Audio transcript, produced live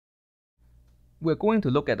We're going to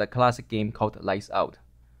look at a classic game called Lights Out.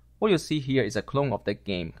 What you see here is a clone of that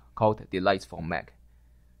game called The Lights for Mac.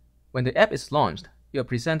 When the app is launched, you are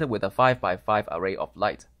presented with a 5x5 array of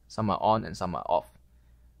lights. Some are on and some are off.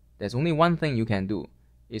 There's only one thing you can do,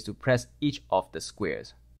 is to press each of the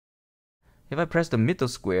squares. If I press the middle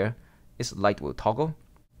square, its light will toggle,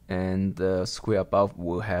 and the square above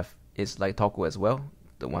will have its light toggle as well,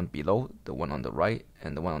 the one below, the one on the right,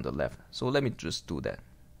 and the one on the left. So let me just do that.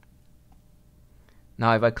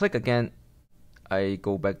 Now if I click again, I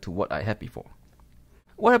go back to what I had before.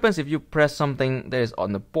 What happens if you press something that is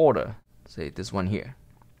on the border, say this one here?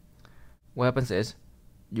 What happens is,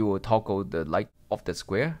 you will toggle the light of the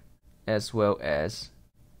square, as well as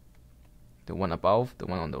the one above, the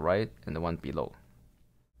one on the right, and the one below.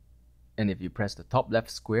 And if you press the top left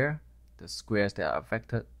square, the squares that are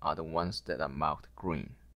affected are the ones that are marked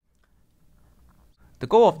green. The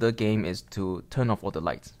goal of the game is to turn off all the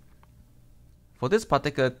lights. For this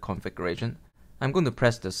particular configuration, I'm going to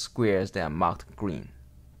press the squares that are marked green.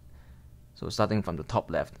 So starting from the top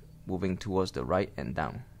left, moving towards the right and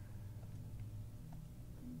down.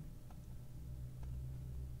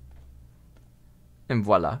 And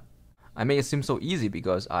voila! I made it seem so easy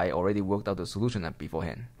because I already worked out the solution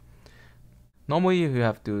beforehand. Normally you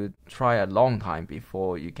have to try a long time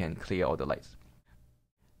before you can clear all the lights.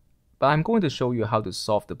 But I'm going to show you how to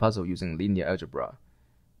solve the puzzle using linear algebra.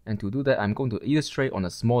 And to do that, I'm going to illustrate on a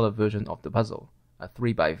smaller version of the puzzle, a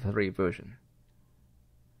 3x3 version.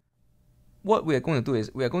 What we are going to do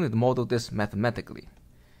is, we are going to model this mathematically.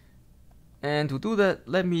 And to do that,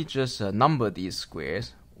 let me just number these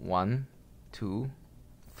squares. 1, 2,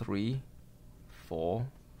 3, 4,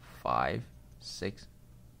 5, 6,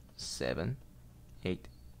 7, 8,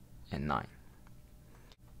 and 9.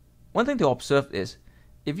 One thing to observe is,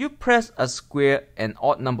 if you press a square an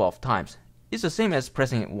odd number of times, it's the same as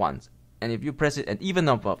pressing it once. And if you press it an even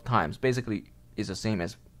number of times, basically it's the same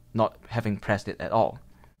as not having pressed it at all.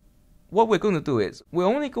 What we're going to do is, we're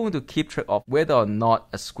only going to keep track of whether or not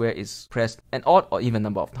a square is pressed an odd or even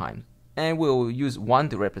number of times. And we'll use 1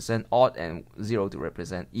 to represent odd and 0 to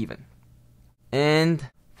represent even.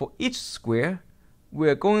 And for each square,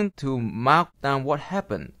 we're going to mark down what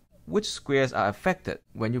happened, which squares are affected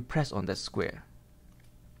when you press on that square.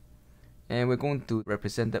 And we're going to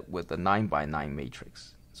represent that with the 9x9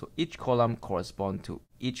 matrix. So each column corresponds to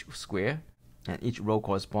each square, and each row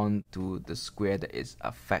corresponds to the square that is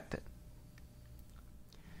affected.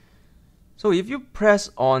 So if you press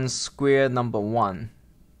on square number 1,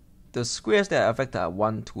 the squares that are affected are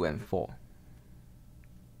 1, 2, and 4.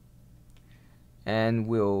 And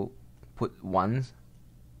we'll put 1s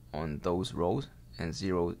on those rows and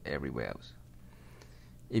 0 everywhere else.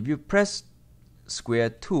 If you press square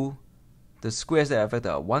 2, the squares that are affected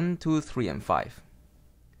are 1, 2, 3, and 5.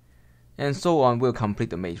 And so on, we'll complete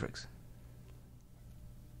the matrix.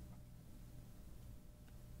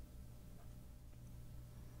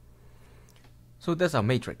 So that's our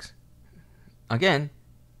matrix. Again,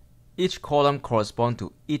 each column corresponds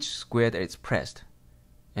to each square that is pressed,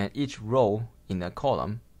 and each row in a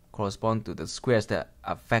column corresponds to the squares that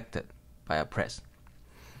are affected by a press.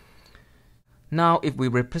 Now, if we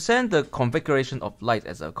represent the configuration of light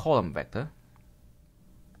as a column vector,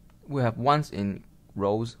 we have ones in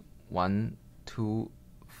rows 1, 2,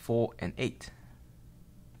 4, and 8,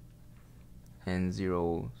 and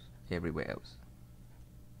 0s everywhere else.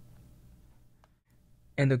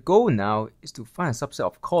 And the goal now is to find a subset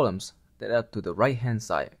of columns that are to the right hand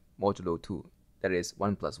side, modulo 2, that is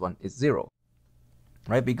 1 plus 1 is 0.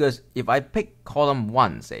 Right? Because if I pick column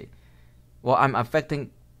 1, say, well, I'm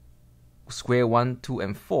affecting square 1, 2,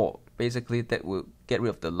 and 4. Basically, that will get rid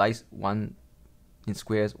of the lights 1 in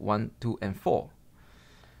squares 1, 2, and 4.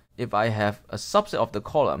 If I have a subset of the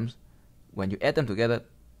columns, when you add them together,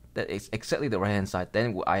 that is exactly the right hand side,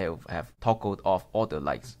 then I have toggled off all the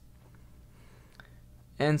lights.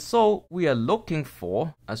 And so we are looking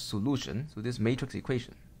for a solution to this matrix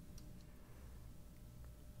equation.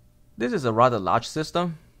 This is a rather large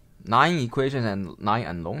system, 9 equations and 9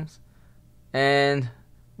 unknowns, and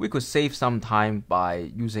we could save some time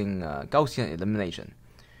by using Gaussian elimination.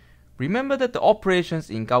 Remember that the operations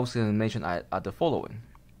in Gaussian elimination are the following.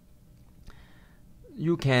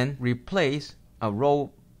 You can replace a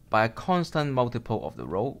row by a constant multiple of the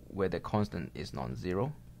row where the constant is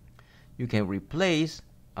non-zero. You can replace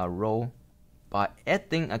a row by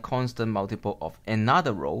adding a constant multiple of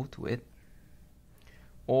another row to it,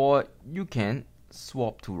 or you can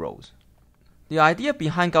swap two rows. The idea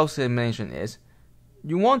behind Gaussian elimination is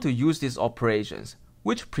you want to use these operations,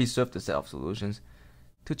 which preserve the set of solutions,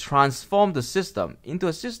 to transform the system into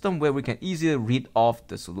a system where we can easily read off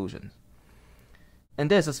the solutions. And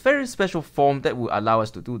there's a very special form that will allow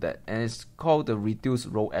us to do that, and it's called the reduced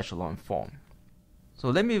row echelon form. So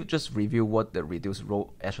let me just review what the reduced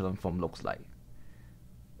row echelon form looks like.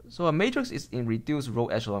 So a matrix is in reduced row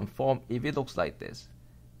echelon form if it looks like this.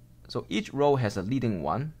 So each row has a leading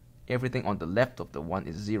one. Everything on the left of the one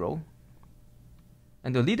is 0.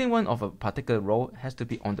 And the leading one of a particular row has to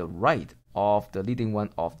be on the right of the leading one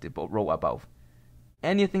of the row above.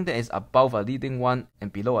 Anything that is above a leading one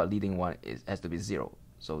and below a leading one has to be 0.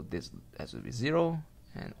 So this has to be 0,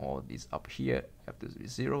 and all these up here have to be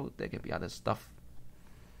 0. There can be other stuff,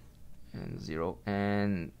 and 0,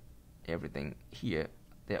 and everything here,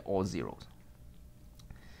 they're all zeros.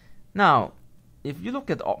 Now, if you look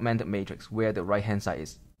at the augmented matrix where the right hand side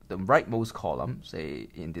is the rightmost column, say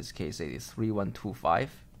in this case, say it's 3, 1, 2,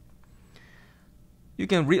 5, you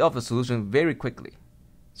can read off the solution very quickly.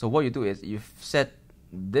 So what you do is you set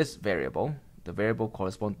this variable, the variable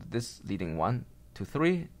corresponds to this leading one to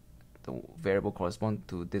 3, the variable corresponds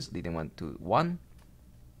to this leading one to 1,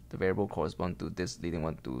 the variable corresponds to this leading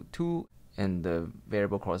one to 2, and the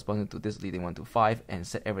variable corresponding to this leading one to 5, and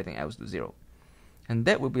set everything else to 0. And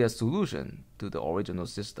that will be a solution to the original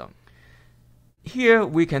system. Here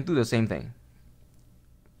we can do the same thing,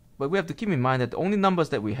 but we have to keep in mind that the only numbers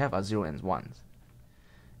that we have are 0 and 1s.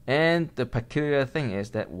 And the peculiar thing is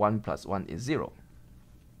that 1 plus 1 is 0.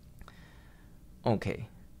 Okay,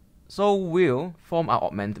 so we'll form our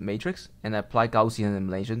augmented matrix and apply Gaussian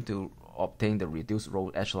elimination to obtain the reduced row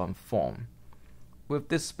echelon form with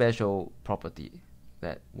this special property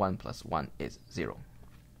that 1 plus 1 is 0.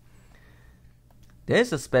 There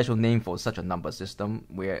is a special name for such a number system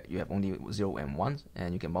where you have only 0 and 1s,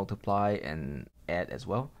 and you can multiply and add as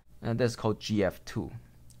well, and that's called GF2,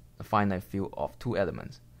 a finite field of 2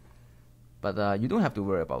 elements. But you don't have to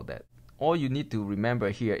worry about that. All you need to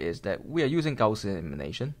remember here is that we are using Gaussian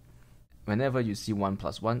elimination. Whenever you see 1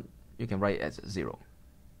 plus 1, you can write it as 0.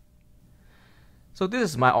 So this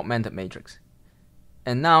is my augmented matrix.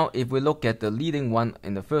 And now if we look at the leading one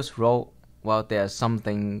in the first row, well, there are some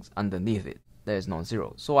things underneath it that is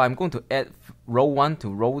non-zero. So I'm going to add row 1 to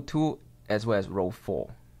row 2 as well as row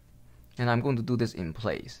 4. And I'm going to do this in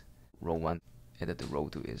place. Row 1 added to row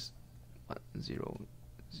 2 is 1, 0,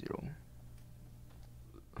 0.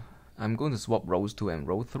 I'm going to swap rows 2 and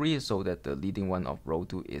row 3 so that the leading one of row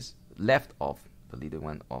 2 is left of the leading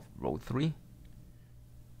one of row 3.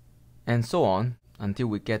 And so on until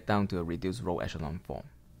we get down to a reduced row echelon form.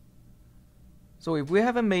 So if we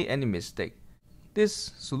haven't made any mistake,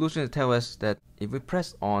 this solution tells us that if we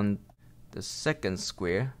press on the second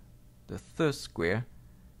square, the third square,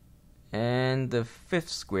 and the fifth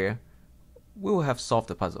square, we will have solved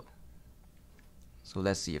the puzzle. So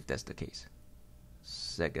let's see if that's the case.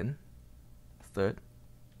 Second, third,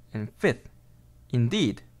 and fifth.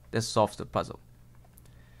 Indeed, that solves the puzzle.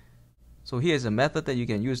 So here's a method that you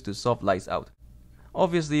can use to solve lights out.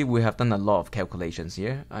 Obviously, we have done a lot of calculations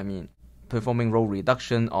here. I mean, performing row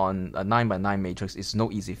reduction on a 9 by 9 matrix is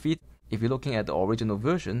no easy feat. If you're looking at the original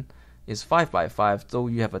version, it's 5 by 5, so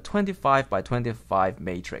you have a 25 by 25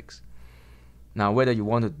 matrix. Now, whether you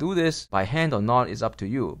want to do this by hand or not is up to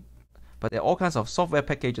you. But there are all kinds of software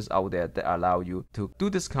packages out there that allow you to do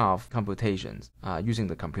this kind of computations using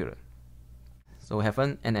the computer. So have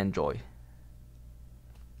fun and enjoy.